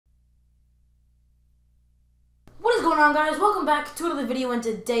going on, guys? Welcome back to another video, and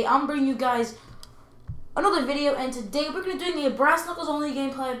today I'm bringing you guys another video, and today we're going to be doing the Brass Knuckles only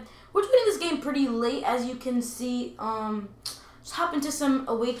gameplay. We're doing this game pretty late, as you can see. Just happened to some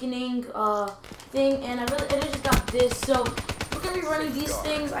awakening thing, and I just got this, so we're going to be running these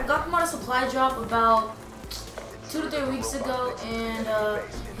things. I got them on a supply drop about 2 to 3 weeks ago, and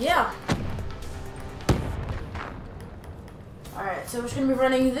yeah. Alright, so we're just going to be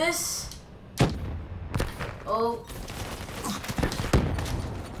running this.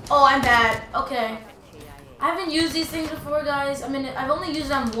 Oh, I'm bad. Okay. I haven't used these things before, guys. I mean, I've only used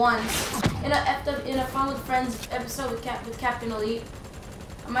them once in a Fun with Friends episode with Captain Elite.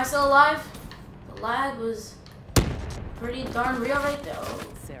 Am I still alive? The lag was pretty darn real right there. Oh.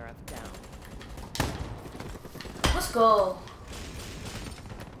 Let's go.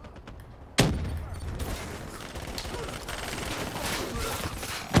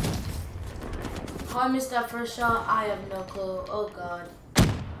 Oh, I missed that first shot. I have no clue. Oh god.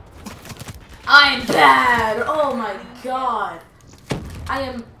 I am bad. Oh my god. I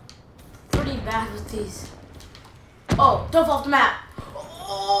am pretty bad with these. Oh, don't fall off the map.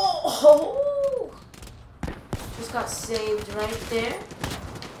 Oh. Just got saved right there.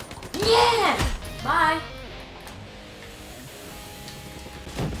 Yeah. Bye.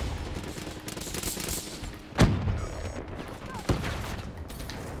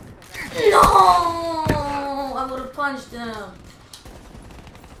 No! I would have punched him.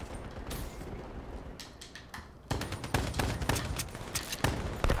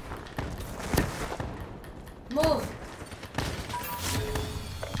 Move.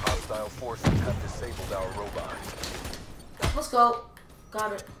 Hostile forces have disabled our robot. Let's go.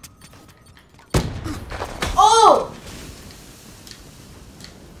 Got it. Oh!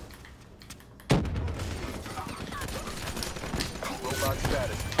 Robot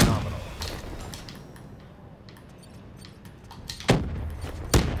status is nominal.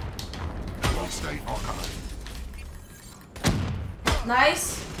 State archive.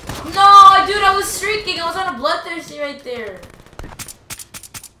 Nice. No, dude, I was streaking. I was on a bloodthirsty right there.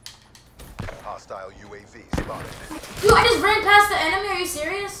 Hostile UAV spotted. Dude, I just ran past the enemy. Are you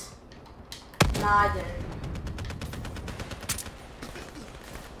serious? Nah, I didn't.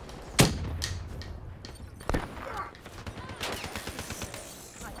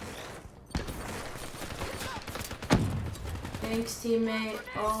 Thanks, teammate.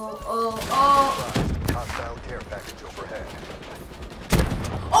 Oh. Hostile care package overhead.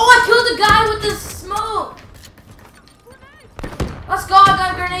 Oh, I killed the guy with the smoke. Let's go. I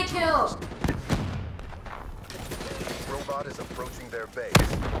got a grenade kill. Robot is approaching their base.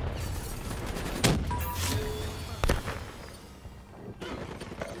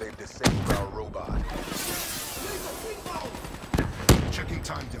 They've disabled our robot. Checking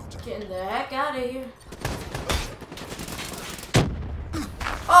time delta. Getting the heck out of here.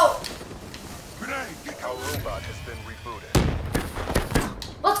 Oh! Our robot has been rebooted.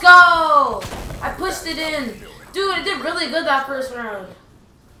 Let's go! I pushed it in. Dude, it did really good that first round.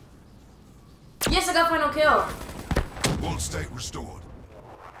 Yes, I got final kill. World state restored.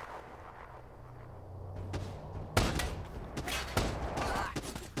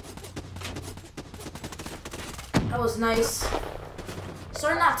 That was nice.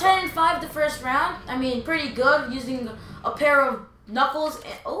 Starting out 10-5 the first round. I mean, pretty good using a pair of Knuckles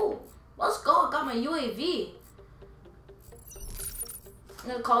and oh, let's go! I got my UAV. I'm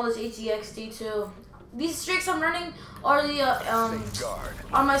gonna call this ATXD too. These streaks I'm running are the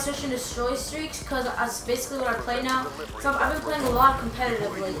on my search and destroy streaks because that's basically what I play now. So I've been playing a lot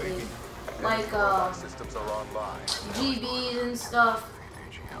competitive lately, like GBs and stuff.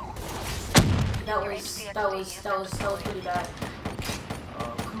 That was pretty bad.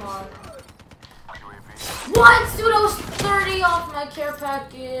 Oh, come on. What? Dude, I was 30 off my care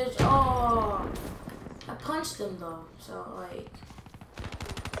package. Oh. I punched him though, so like.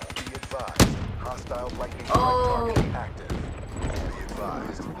 Be advised, hostile lightning strike target active. Be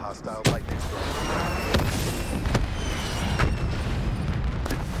advised, hostile lightning strike.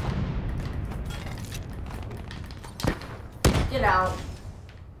 Get out.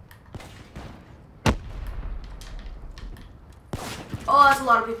 Oh, that's a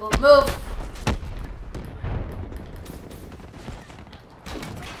lot of people. Move.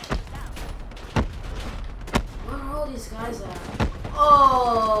 These guys are.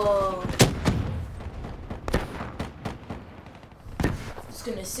 Oh, just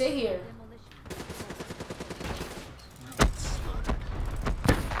gonna sit here.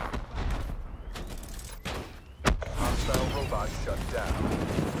 Hostile robot shut down.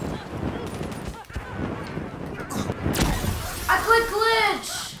 I click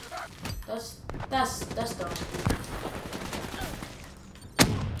glitch. That's dumb.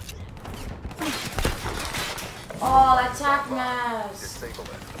 attack mask. Disable it.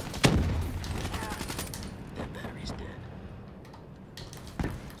 That battery's dead.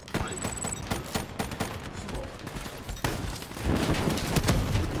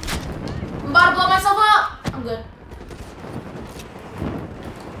 I'm about to blow myself up. I'm good.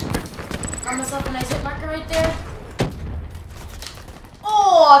 Got myself a nice hit marker right there.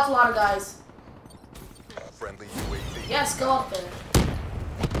 Oh, that's a lot of guys. Friendly UAV. Yes, go up there.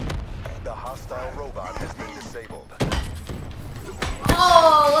 The hostile robot has been disabled.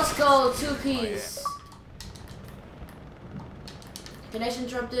 Oh, let's go. 2-piece. Connection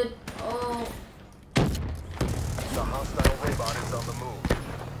interrupted. Oh. The hostile robot is on the move.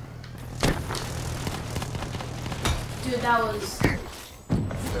 Dude, that was...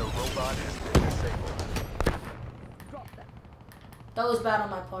 Their robot has been disabled. That was bad on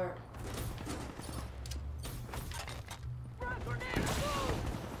my part.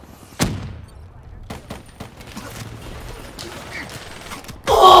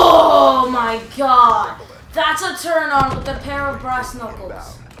 Oh my god! That's a turn on with a pair of brass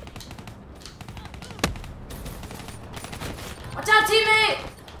knuckles. Watch out, teammate!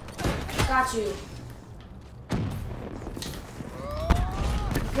 Got you.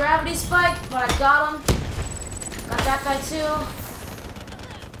 Gravity spike, but I got him. Got that guy too.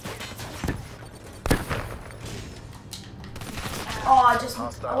 Oh,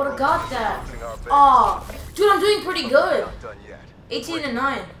 I would have got that. Oh, dude, I'm doing pretty good. Not done yet.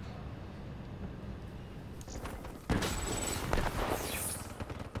 18-9.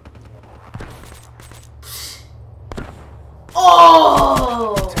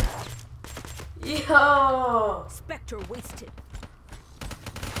 Oh! Yo! Spectre wasted.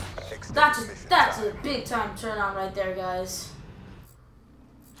 Extended mission That's a time. big time turn on right there, guys.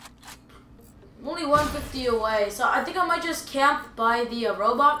 I'm only 150 away, so I think I might just camp by the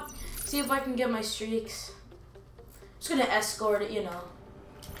robot, see if I can get my streaks. Just gonna escort it, you know.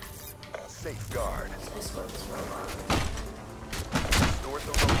 Safeguard. Escort this robot. Escort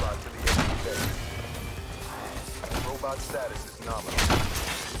the robot to the enemy base. Robot status is nominal.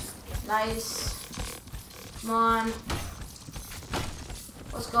 Nice. Come on.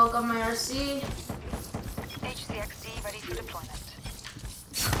 Let's go, got my RC. HCXD ready for deployment.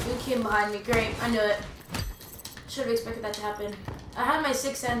 You came behind me, great, I knew it. Should have expected that to happen. I had my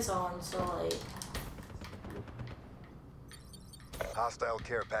 6th sense on, so like... Hostile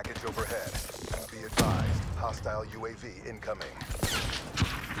care package overhead. Be advised, hostile UAV incoming.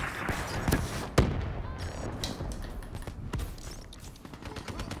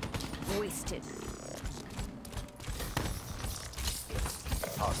 Wasted.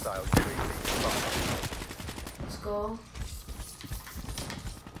 Hostile UAV spotted. Let's go.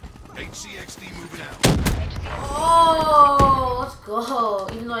 HCXD moving out. Oh, let's go.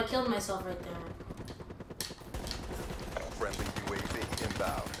 Even though I killed myself right there. Friendly UAV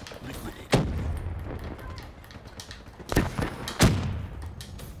inbound. Liquidate.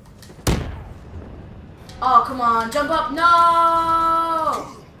 Oh, come on, jump up.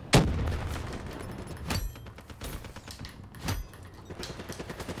 No!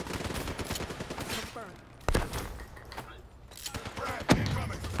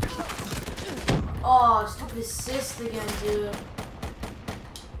 Oh, stupid assist again, dude.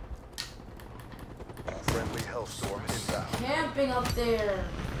 Friendly Hellstorm inbound. Camping up there.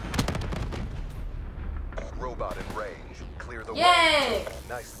 Robot in range. Clear the Yay! way.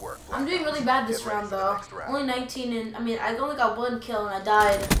 Nice work. I'm doing really bad this Get ready round, for the though. next round. Only 19 and, I mean, I only got 1 kill and I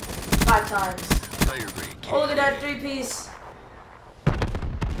died 5 times. Player rate. Oh, look at that 3-piece.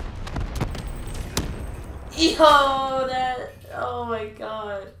 Yo, that, oh my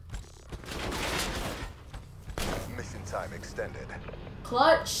god. Mission time extended.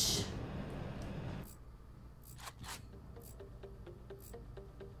 Clutch.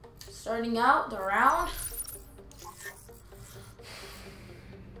 Starting out the round.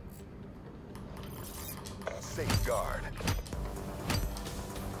 Safeguard.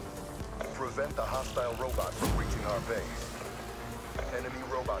 Prevent the hostile robot from reaching our base. Enemy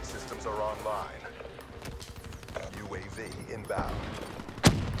robot systems are online. UAV inbound.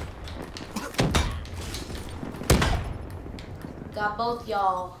 Got both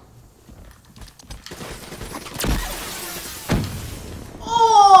y'all.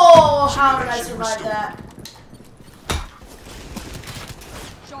 Oh, how did I survive that?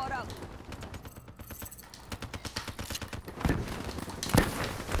 Shot up.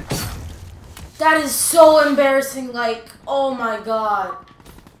 That is so embarrassing, like, oh my god.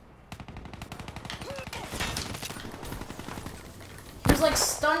 He was like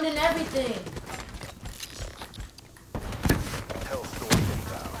stunned and everything. Hellstorm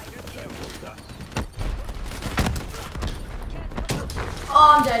inbound.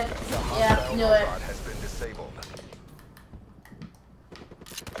 Oh, I'm dead. Yeah, Hostile knew it. robot has been disabled.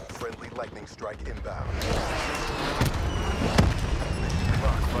 Friendly lightning strike inbound.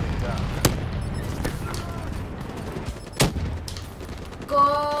 Clock running down.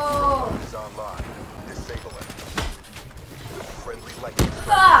 Go! Is online. Disable it. Friendly lightning strike.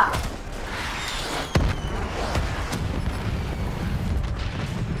 Ah!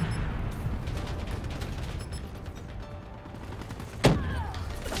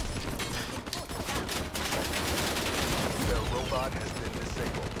 The robot has been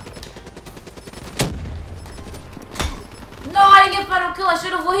disabled. No, I didn't get final kill. I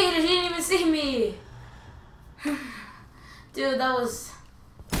should have waited. He didn't even see me. Dude, that was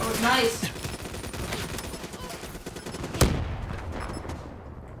nice.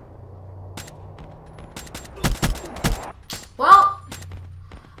 Well,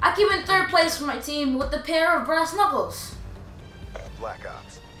 I came in third place for my team with the pair of brass knuckles. Black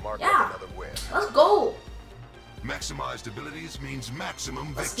Ops. Mark Yeah. up another win. Let's go. Maximized abilities means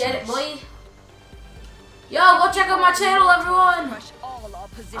maximum Let's victories. get it, boy. Yo, go check out my channel, everyone. Crush all our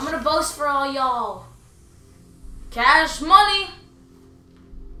positions. I'm gonna boast for all y'all. Cash money.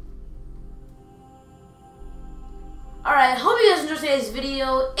 Alright, hope you guys enjoyed today's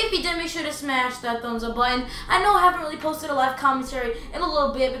video. If you did, make sure to smash that thumbs up button. I know I haven't really posted a live commentary in a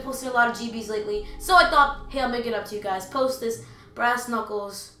little bit. I've been posting a lot of GBs lately. So I thought, hey, I'll make it up to you guys. Post this Brass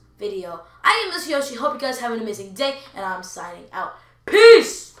Knuckles video. I am Miss Yoshi. Hope you guys have an amazing day. And I'm signing out.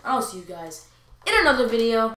 Peace! I'll see you guys in another video.